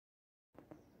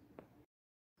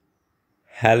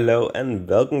Hello and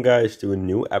welcome guys to a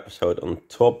new episode on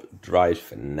Top Drive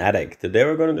Fanatic. Today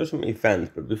we're going to do some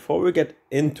events, but before we get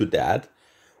into that,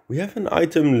 we have an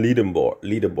item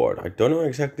leaderboard. I don't know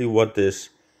exactly what this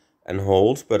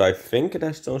holds, but I think it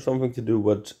has still something to do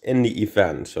with what's in the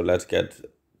event. So let's get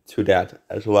to that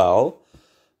as well.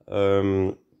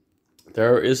 There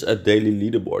is a daily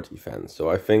leaderboard event, so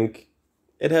I think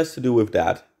it has to do with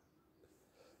that.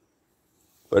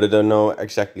 But I don't know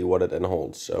exactly what it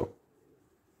holds, so...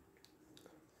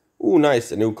 Ooh,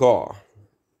 nice, a new car.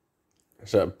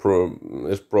 It's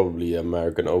probably an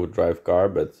American Overdrive car,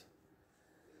 but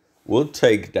we'll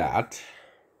take that.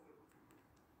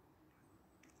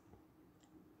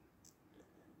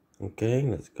 Okay,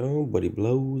 let's go. Body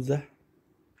blows.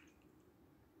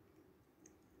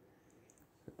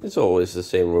 It's always the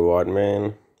same reward,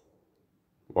 man.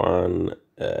 1,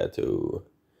 2,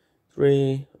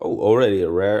 3. Oh, already a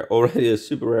rare. Already a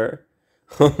super rare.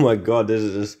 Oh my god, this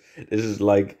is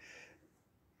like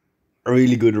a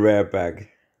really good rare pack.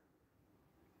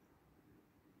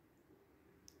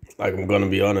 Like, I'm gonna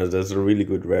be honest, that's a really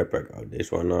good rare pack. Oh,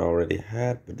 this one I already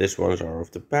had, but this ones are off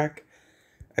the pack.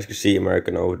 As you see,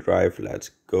 American Overdrive, let's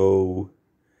go.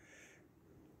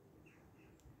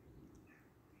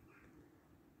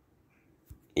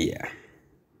 Yeah.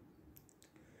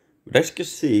 But as you can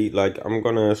see, like, I'm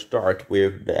gonna start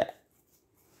with the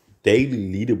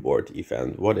daily leaderboard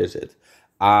event. What is it?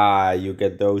 You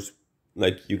get those,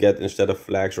 like, you get, instead of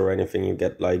flags or anything, you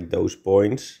get, like, those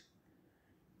points.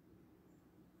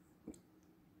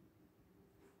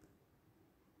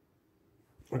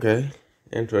 Okay,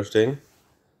 interesting.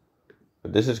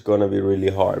 But this is gonna be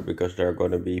really hard because there are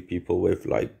gonna be people with,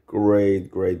 like,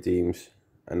 great teams.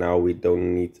 And now we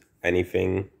don't need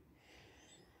anything.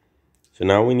 So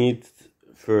now we need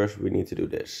to do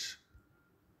this.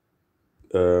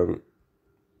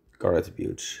 Car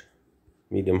attributes,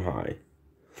 medium high.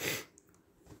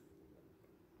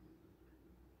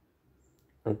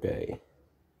 Okay.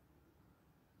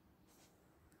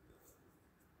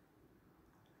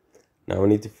 Now we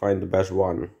need to find the best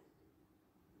one.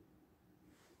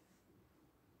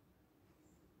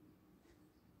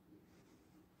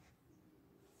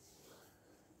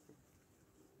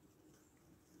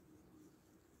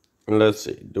 Let's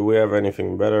see, do we have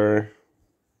anything better?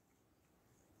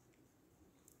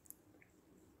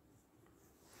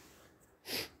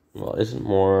 Well, isn't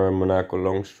more Monaco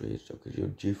Long Street, Tokyo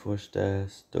GeForce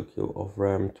Test, Tokyo Off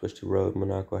Ramp, Twisty Road,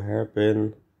 Monaco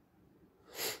Hairpin.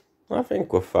 I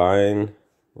think we're fine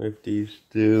with these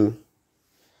two.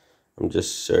 I'm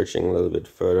just searching a little bit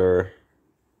further.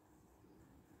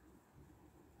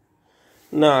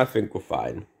 No, I think we're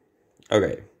fine.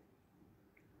 Okay.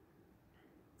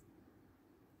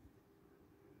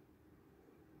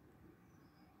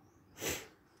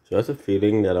 So I have a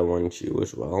feeling that I want you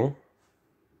as well.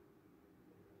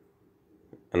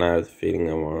 And I have a feeling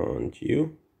I want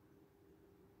you.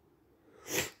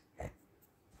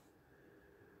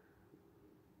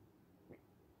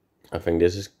 I think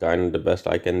this is kind of the best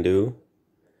I can do.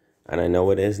 And I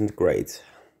know it isn't great.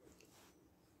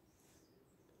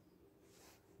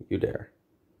 You there.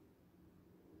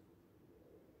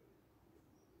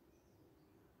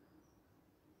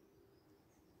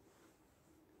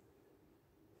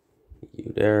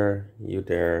 You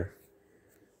there.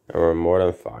 And we're more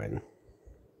than fine.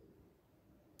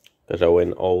 Because I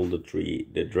win all the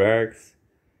drags.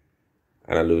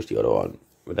 And I lose the other one.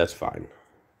 But that's fine.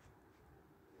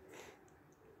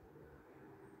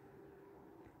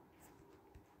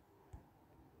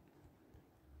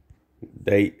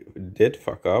 They did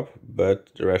fuck up, but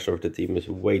the rest of the team is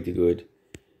way too good.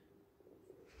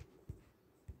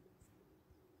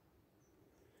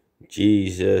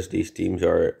 Jesus, these teams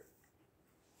are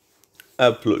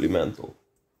absolutely mental.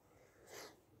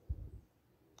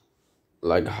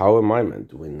 Like, how am I meant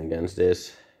to win against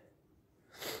this?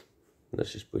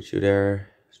 Let's just put you there.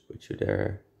 Let's put you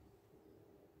there.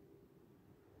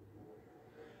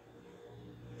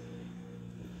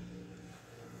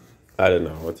 I don't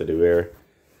know what to do here.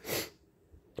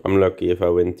 I'm lucky if I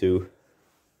win too.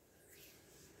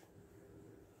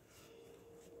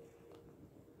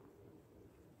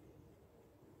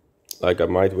 Like, I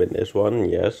might win this one,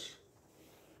 yes.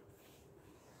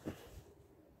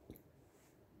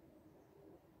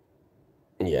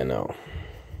 Yeah, no.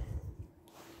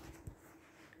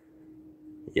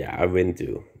 Yeah, I win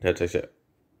too. That's actually...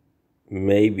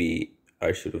 Maybe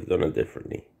I should have done it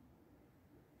differently.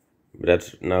 But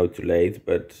that's now too late,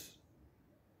 but...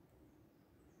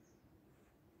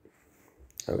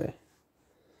 Okay.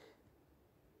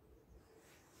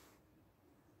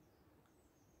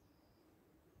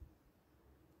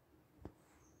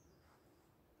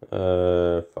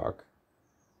 Fuck.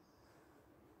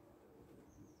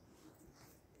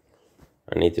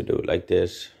 I need to do it like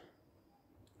this.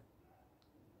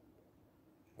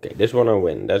 Okay, this one I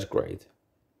win. That's great.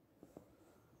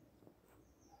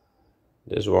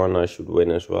 This one I should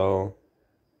win as well.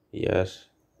 Yes.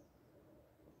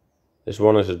 This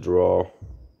one is a draw.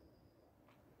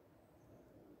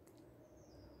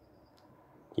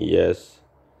 Yes.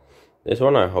 This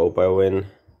one I hope I win.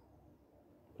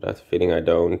 But I have a feeling I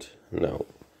don't. No.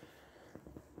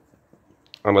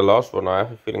 And the last one I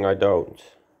have a feeling I don't.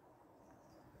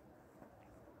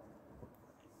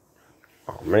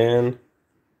 Oh man.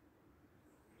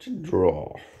 It's a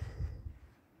draw.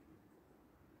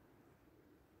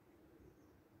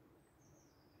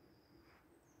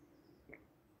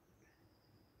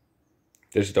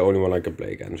 This is the only one I can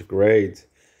play against. Great.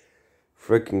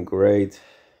 Freaking great.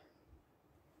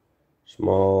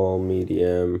 Small,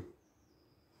 medium.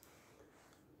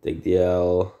 Take the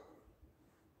L.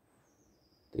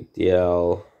 Take the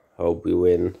L. Hope we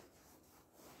win.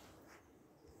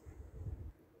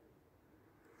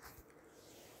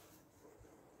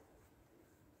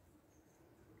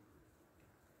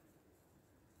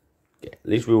 Okay, at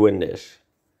least we win this.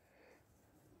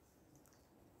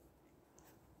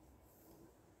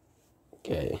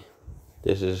 Okay.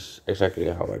 This is exactly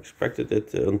how I expected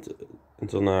it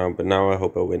until now, but now I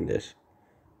hope I win this.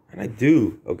 And I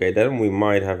do. Okay, then we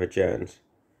might have a chance.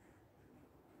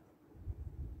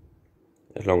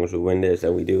 As long as we win this,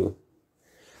 then we do.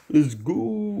 Let's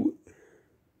go!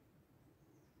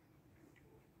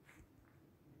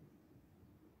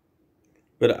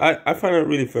 But I find it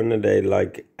really fun that they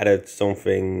added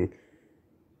something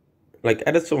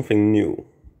new.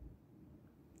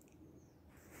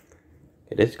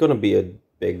 Okay, this is gonna be a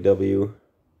big W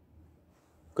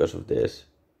because of this.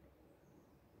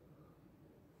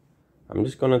 I'm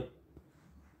just gonna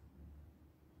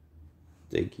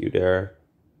take you there.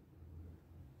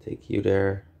 Take you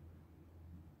there.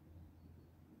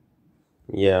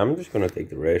 Yeah, I'm just gonna take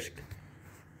the risk.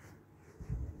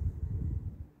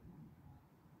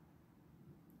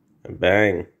 And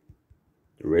bang.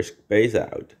 The risk pays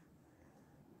out.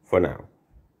 For now.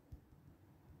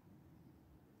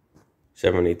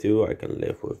 72, I can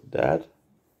live with that.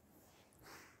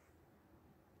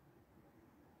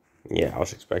 Yeah, I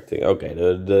was expecting. Okay,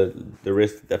 the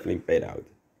risk definitely paid out.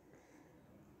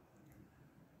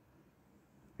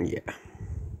 Yeah.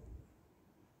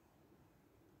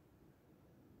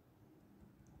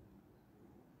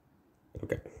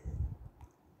 Okay.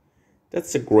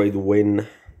 That's a great win.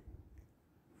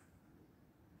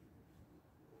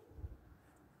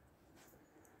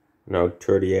 Now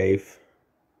 38th.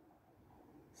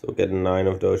 So get 9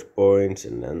 of those points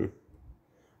and then...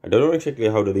 I don't know exactly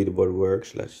how the leaderboard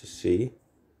works. Let's just see.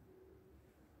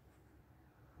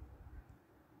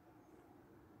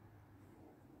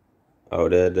 Oh,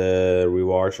 the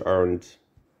rewards aren't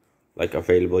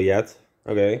available yet.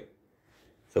 Okay.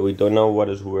 So we don't know what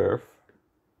it's worth.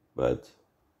 But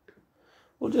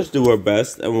we'll just do our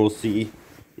best and we'll see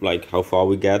how far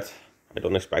we get. I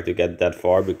don't expect to get that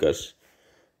far because,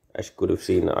 as you could have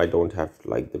seen, I don't have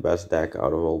the best deck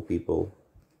out of all people.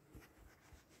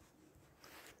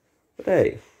 But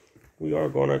hey, we are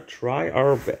gonna try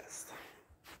our best.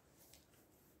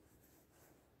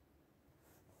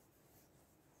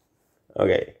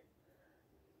 Okay.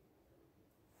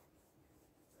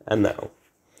 And now.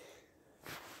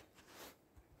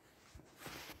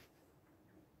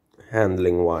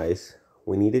 Handling wise,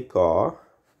 we need a car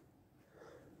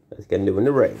that can do in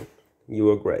the rain. You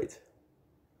are great.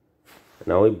 And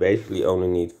now we basically only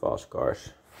need fast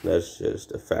cars. That's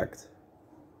just a fact.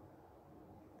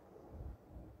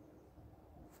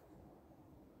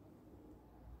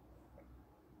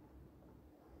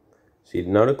 See,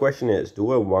 now the question is,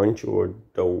 do I want you or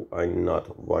do I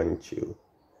not want you?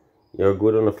 You're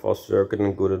good on the fast circuit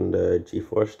and good on the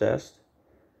G-force test.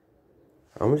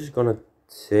 I'm just gonna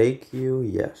take you,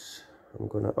 yes. I'm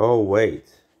gonna, oh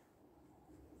wait.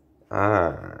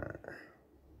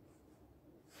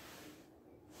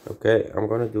 Okay, I'm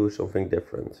gonna do something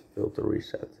different. Filter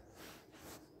reset.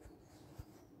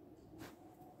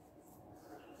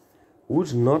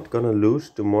 Who's not gonna lose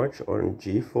too much on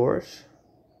G-force?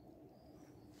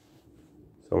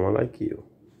 Someone like you.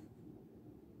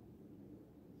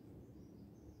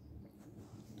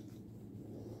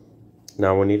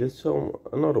 Now we needed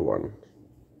another one.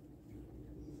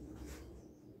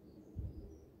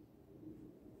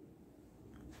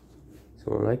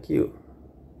 Someone like you.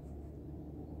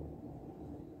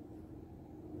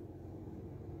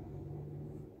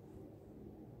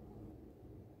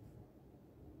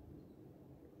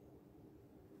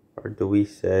 Or do we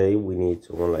say we need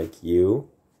someone like you?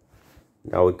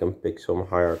 Now we can pick some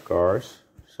higher cars.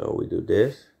 So we do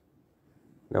this.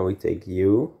 Now we take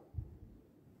you.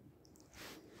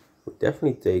 We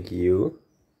definitely take you.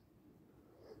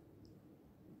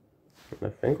 And I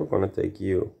think we're gonna take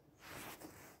you.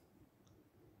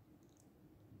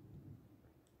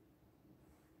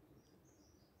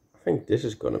 I think this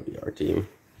is gonna be our team.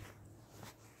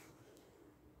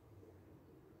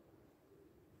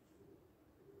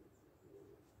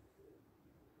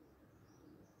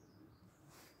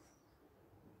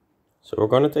 So we're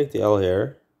gonna take the L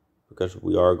here, because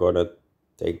we are gonna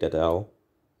take that L.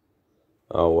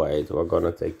 Oh wait, we're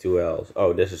gonna take 2 L's.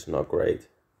 Oh, this is not great.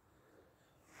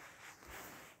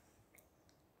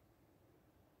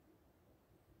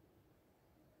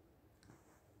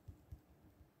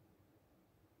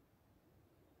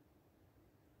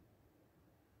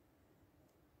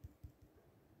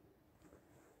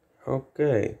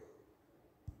 Okay.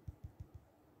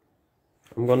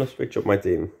 I'm gonna switch up my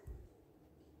team.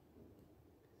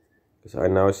 Because I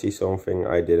now see something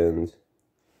I didn't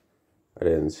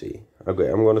see. Okay,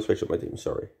 I'm gonna switch up my team,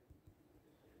 sorry.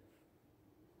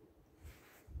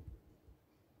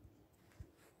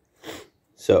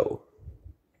 So,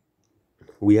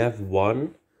 we have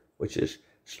one, which is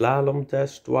slalom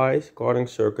test twice, karting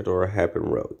circuit or a hairpin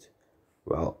road.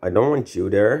 Well, I don't want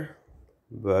you there,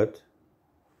 but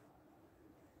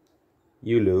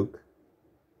you look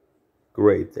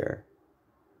great there.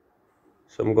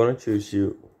 So I'm gonna choose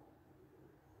you.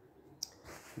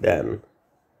 Then,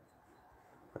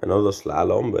 another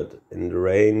slalom, but in the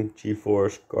rain,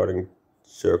 G-force, karting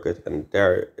circuit, and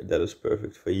there, that is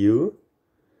perfect for you.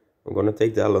 I'm gonna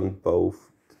take the L on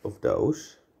both of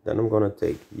those. Then I'm gonna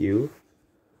take you.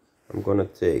 I'm gonna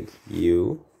take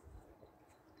you.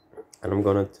 And I'm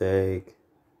gonna take...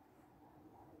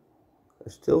 I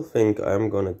still think I'm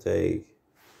gonna take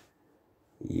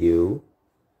you.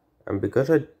 And because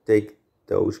I take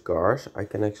those cars, I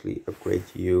can actually upgrade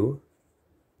you.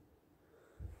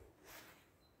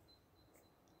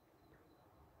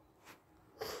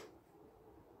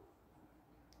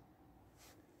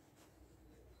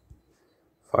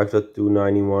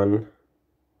 $5.291.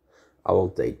 I will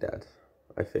take that,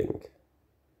 I think.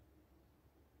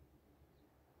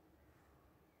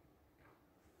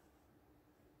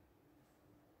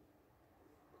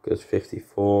 Because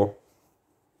 54.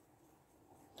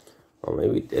 Or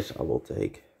maybe this I will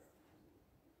take.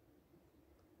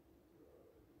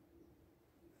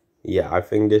 Yeah, I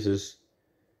think this is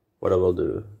what I will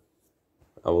do.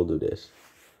 I will do this.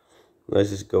 Let's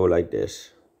just go like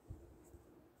this.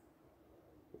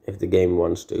 If the game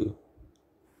wants to.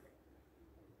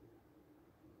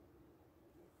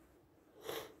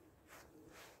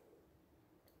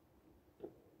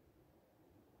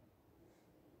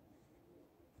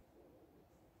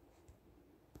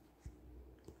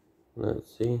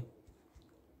 Let's see.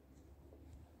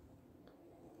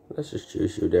 Let's just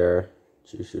choose you there.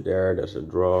 Choose you there. There's a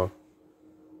draw.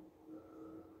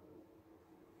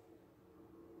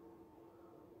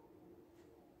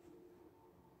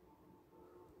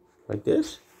 Like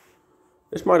this.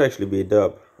 This might actually be a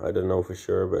dub. I don't know for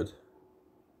sure, but...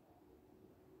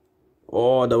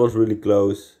 Oh, that was really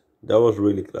close. That was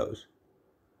really close.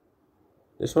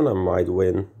 This one I might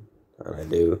win. And I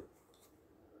do.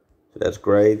 So that's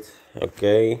great.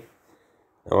 Okay.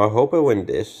 Now I hope I win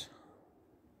this.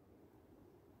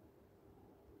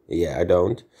 Yeah, I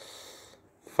don't.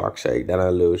 Fuck's sake, then I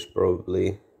lose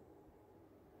probably.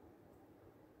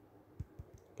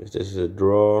 Because this is a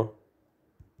draw.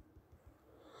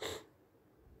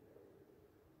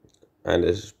 And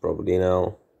this is probably an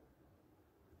L.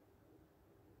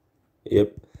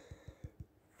 Yep.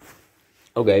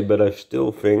 Okay, but I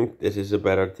still think this is a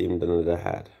better team than I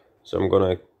had. So I'm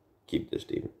gonna keep this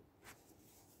team.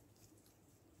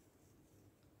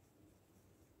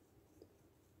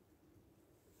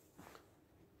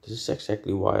 This is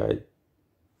exactly why I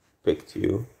picked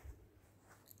you.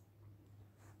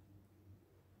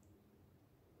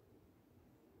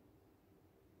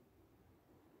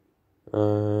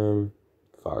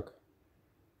 Fuck.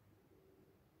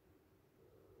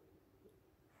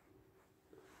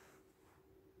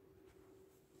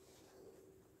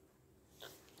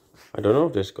 I don't know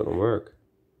if this is gonna work.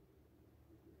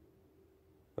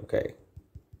 Okay.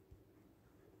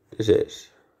 This is.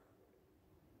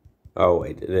 Oh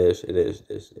wait, it is.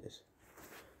 It's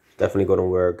definitely gonna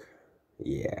work.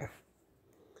 Yeah.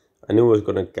 I knew I was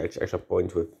gonna catch extra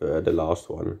points with the last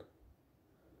one.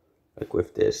 Like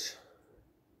with this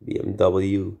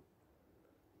BMW.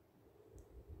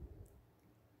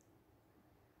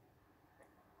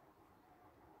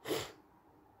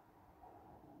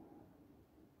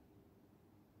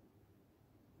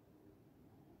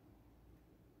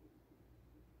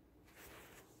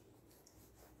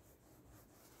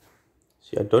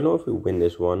 See, I don't know if we win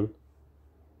this one.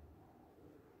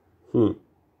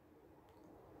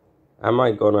 Am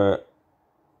I gonna...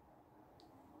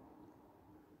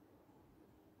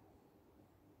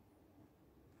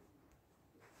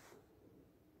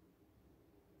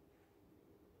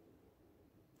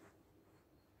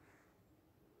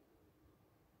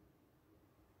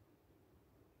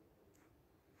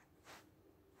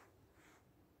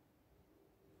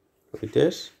 with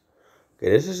this? Okay,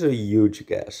 this is a huge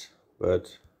guess,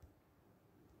 but...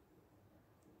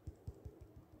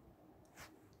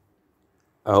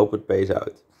 I hope it pays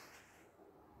out.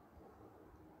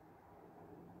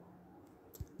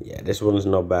 Yeah, this one is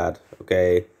not bad.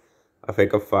 Okay, I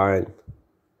think I'm fine.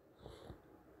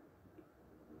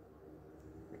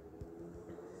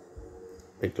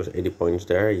 I think there's 80 points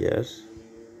there, yes.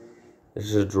 This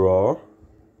is a draw.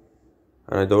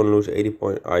 And I don't lose 80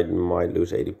 points. I might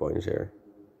lose 80 points here.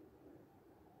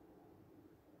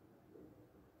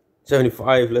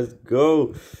 75, let's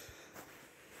go.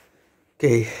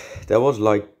 Okay, that was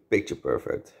like picture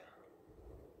perfect.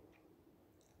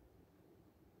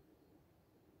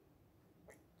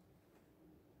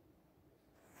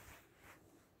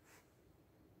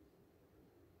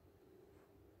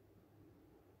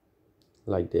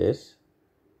 Like this.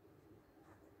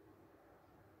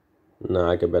 No,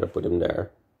 I can better put him there.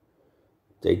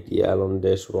 Take the L on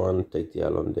this one, take the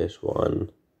L on this one.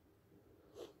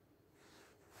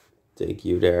 Take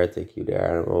you there, take you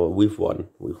there. Oh, we've won,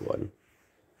 we've won.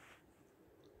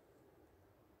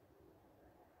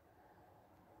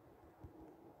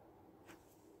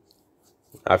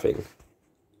 I think.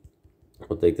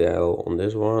 We'll take the L on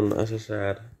this one, as I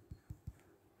said.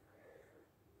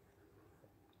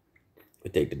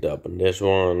 We take the dub on this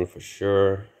one for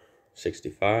sure.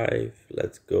 65,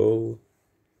 let's go.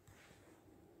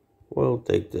 We'll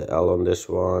take the L on this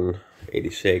one.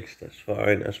 86, that's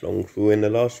fine, as long as we win the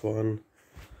last one.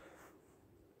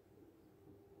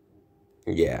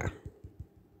 Yeah.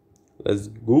 Let's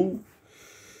go.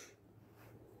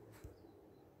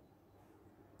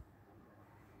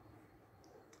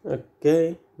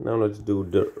 Okay, now let's do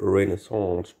the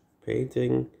Renaissance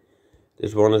painting.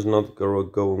 This one is not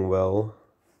going well.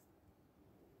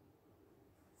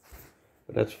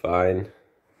 But that's fine.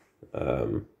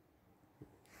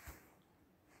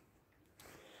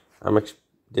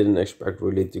 Didn't expect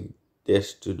really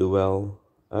this to do well.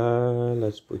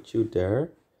 Let's put you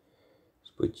there.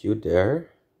 Let's put you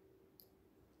there.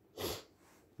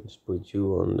 Let's put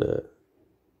you on the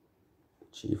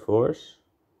G-force.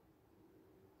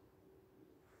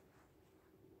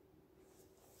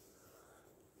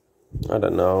 I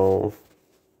don't know.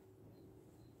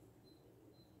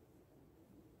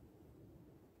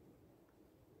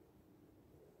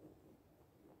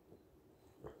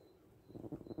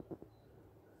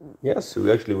 Yes,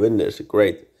 we actually win this.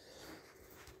 Great.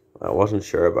 I wasn't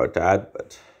sure about that,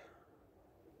 but...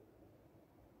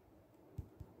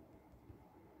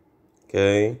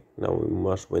 Okay, now we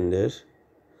must win this.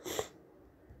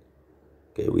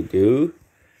 Okay, we do.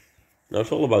 Now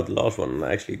it's all about the last one.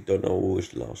 I actually don't know who is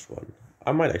the last one.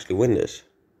 I might actually win this.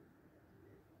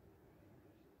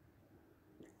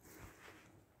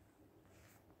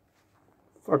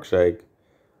 Fuck's sake.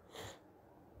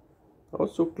 I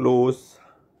was so close.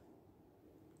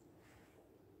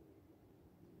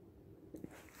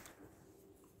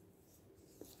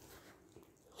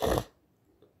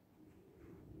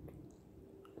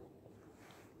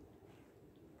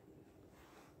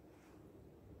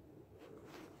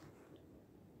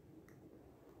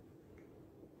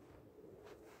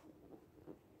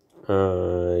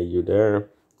 You there?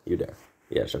 You there.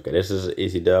 Yes, okay, this is an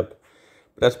easy dub.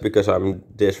 But that's because I'm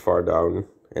this far down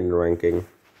in the ranking.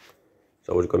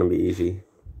 So it's gonna be easy.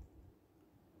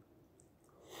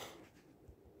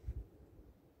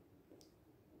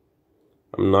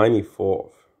 I'm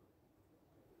 94th.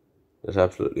 That's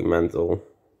absolutely mental.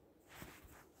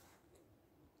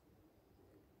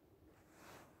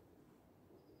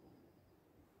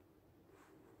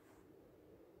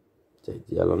 Take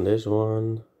the L on this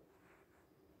one.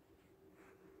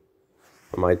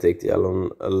 I might take the L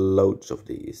on loads of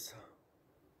these.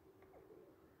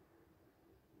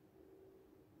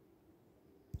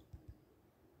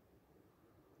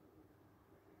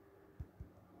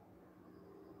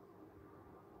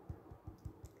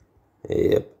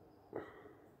 Yep.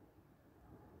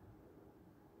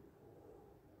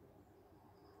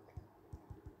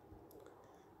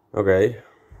 Okay.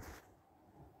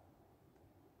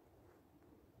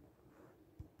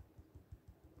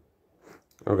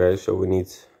 Okay, so we need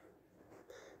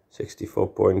 64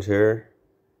 points here,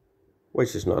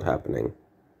 which is not happening.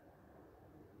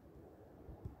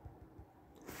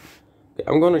 Okay,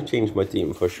 I'm gonna change my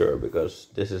team for sure, because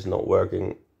this is not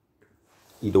working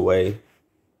either way.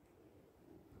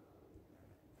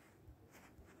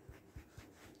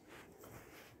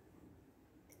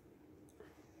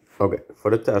 Okay, for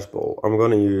the test ball, I'm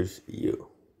gonna use you.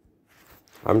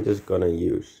 I'm just gonna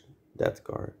use that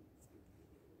card.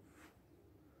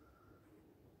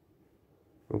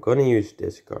 I'm gonna use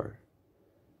this card.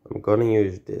 I'm gonna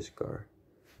use this card.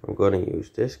 I'm gonna use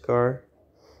this card.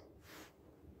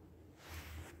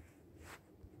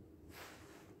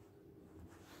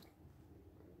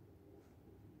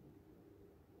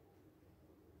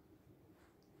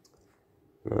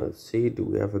 Now let's see, do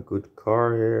we have a good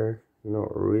card here?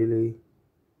 Not really.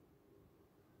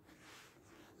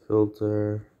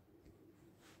 Filter.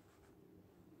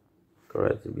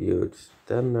 Card attribute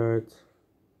standard.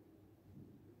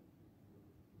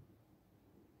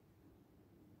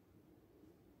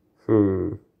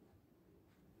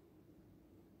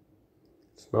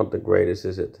 It's not the greatest,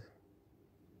 is it?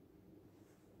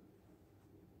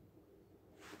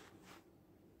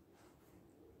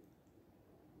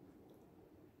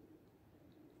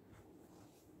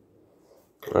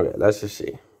 Okay, let's just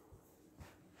see.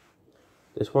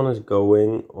 This one is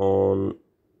going on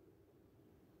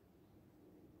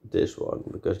this one,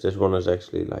 because this one is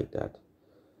actually like that.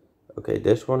 Okay,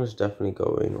 this one is definitely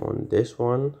going on this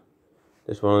one.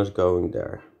 This one is going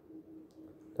there.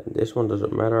 Then this one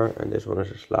doesn't matter, and this one is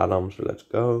a slalom, so let's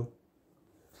go.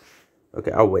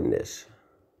 Okay, I'll win this.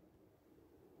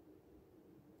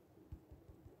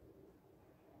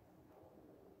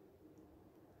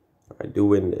 I do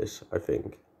win this, I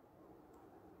think.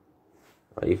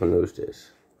 I even lose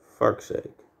this. Fuck's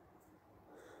sake.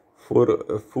 For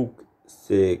fuck's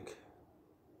sake.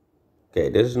 Okay,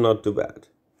 this is not too bad.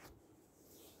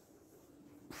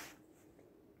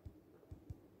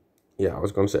 Yeah, I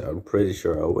was gonna say, I'm pretty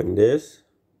sure I'll win this.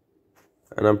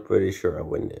 And I'm pretty sure I'll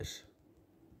win this.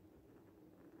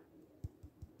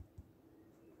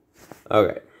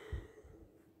 Okay.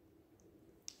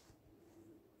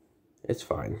 It's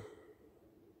fine.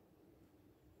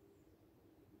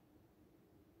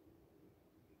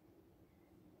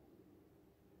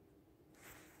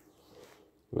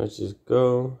 Let's just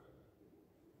go.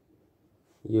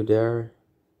 You there.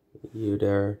 You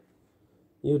there.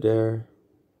 You there.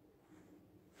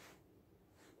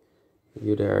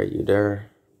 You there. You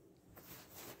there.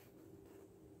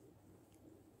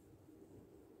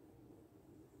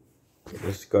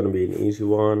 This is gonna be an easy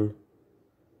one.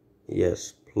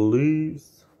 Yes,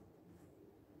 please.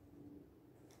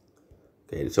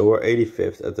 Okay, so we're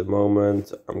 85th at the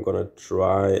moment. I'm gonna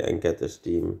try and get this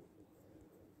team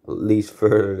at least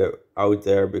further out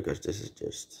there, because this is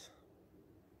just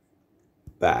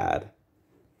bad.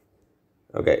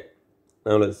 Okay,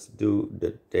 now let's do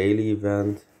the daily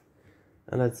event,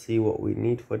 and let's see what we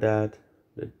need for that.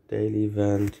 The daily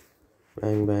event,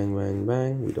 bang, bang, bang,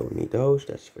 bang. We don't need those,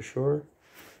 that's for sure.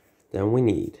 Then we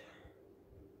need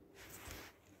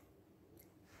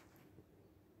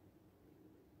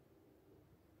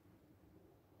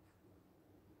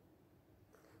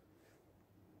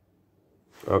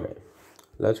okay,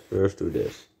 let's first do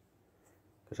this,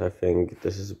 because I think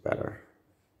this is a better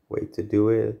way to do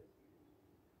it.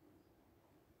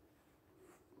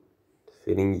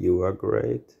 Feeling you are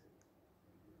great.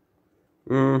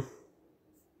 You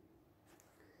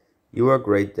are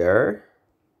great there.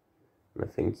 And I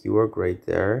think you are great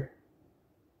there.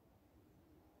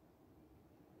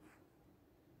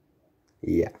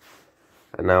 Yeah.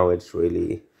 And now it's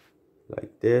really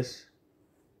like this.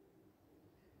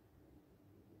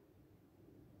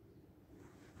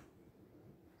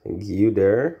 I think you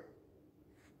there.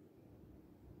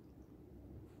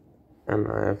 And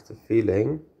I have the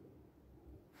feeling.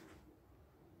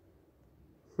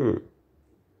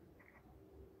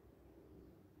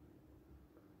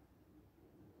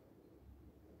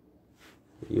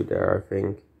 You there, I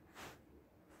think.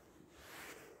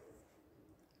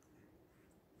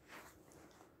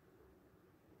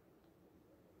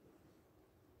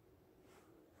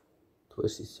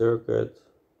 Twisty circuit.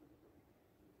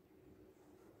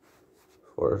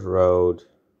 Forest road.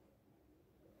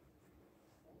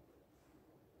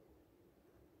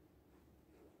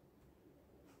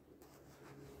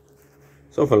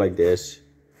 Something like this.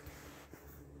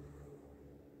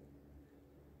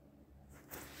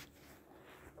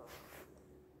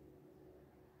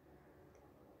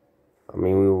 I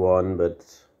mean, we won, but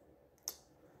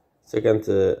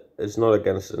it's not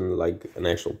against an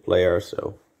actual player,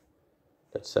 so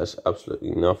that says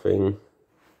absolutely nothing.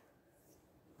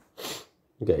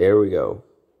 Okay, here we go.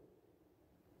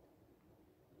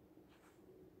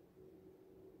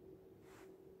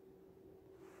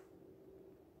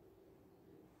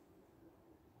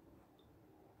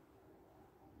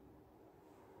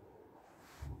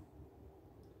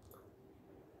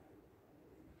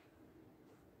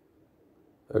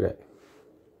 Okay.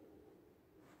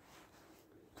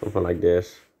 Something like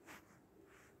this.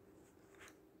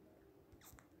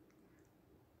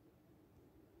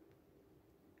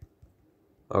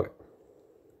 Okay.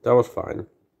 That was fine.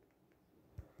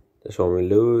 This one we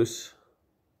lose.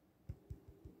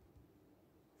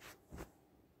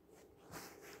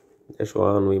 This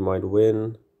one we might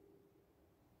win.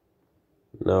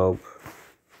 Nope.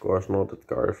 Of course not. That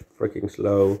car is freaking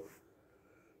slow.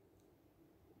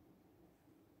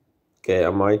 Okay,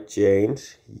 I might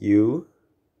change you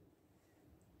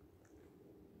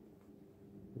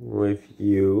with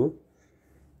you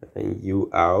and you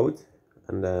out.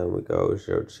 And then we go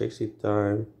 0 to 60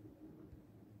 time.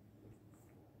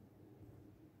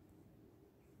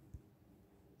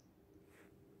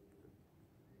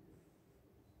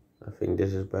 I think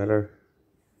this is better.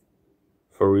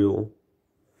 For real.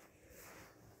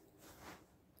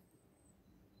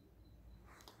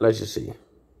 Let's just see.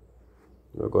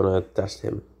 We're gonna test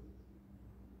him.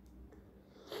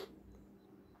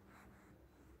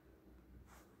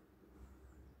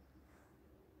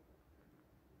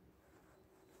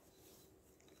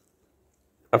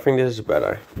 I think this is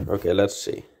better. Okay, let's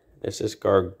see. Is this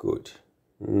car good?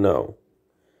 No.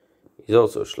 He's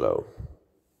also slow.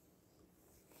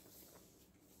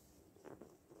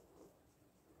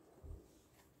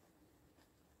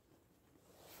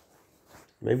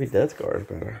 Maybe that car is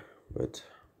better, but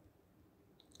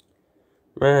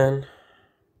man.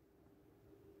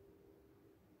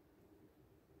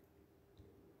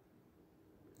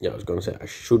 Yeah, I was gonna say I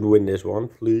should win this one,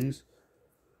 please.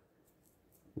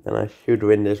 And I should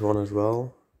win this one as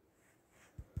well.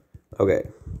 Okay.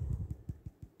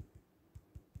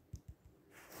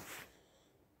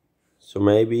 So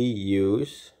maybe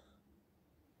use.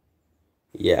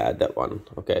 Yeah, that one.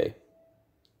 Okay.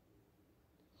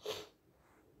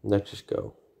 Let's just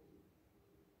go.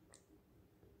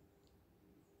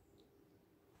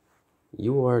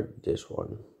 You are this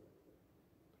one.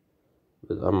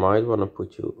 But I might want to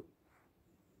put you.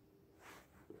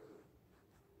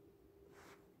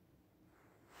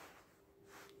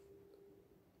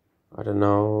 I don't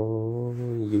know.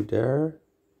 You there?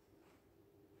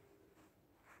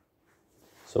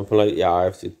 Something like, yeah, I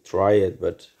have to try it,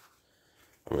 but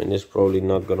I mean, it's probably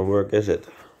not gonna work, is it?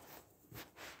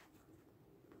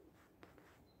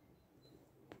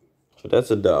 So that's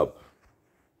a dub.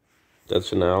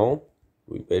 That's an L.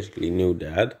 We basically knew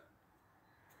that.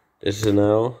 This is an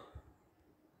L.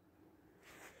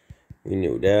 We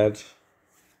knew that.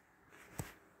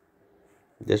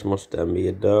 This must then be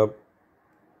a dub.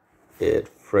 It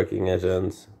freaking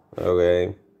isn't.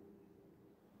 Okay.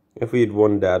 If we had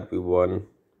won that, we won.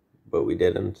 But we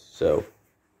didn't, so.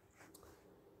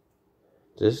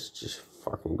 This is just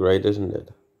fucking great, isn't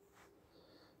it?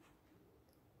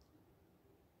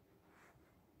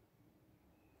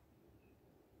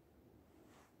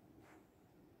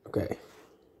 Okay.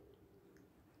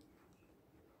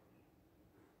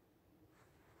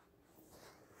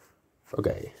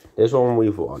 Okay, this one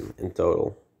we've won in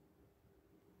total.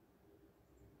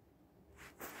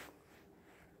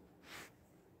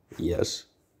 Yes.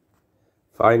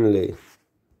 Finally.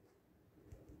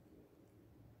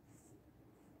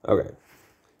 Okay.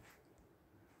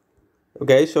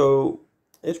 Okay, so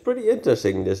it's pretty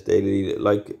interesting, this daily.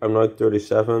 Like, I'm now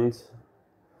 37th.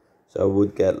 So I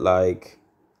would get like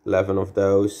 11 of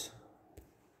those.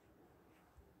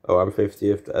 Oh, I'm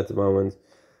 50th at the moment.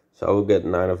 So I will get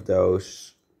 9 of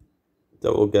those.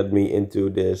 That will get me into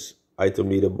this item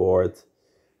leaderboard.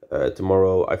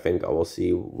 Tomorrow I think I will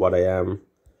see what I am.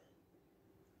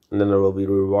 And then there will be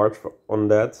rewards on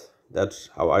that. That's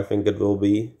how I think it will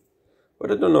be. But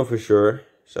I don't know for sure.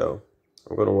 So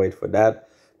I'm gonna wait for that.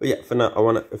 But yeah, for now I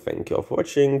wanna thank you all for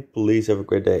watching. Please have a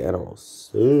great day and I will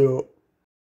see you.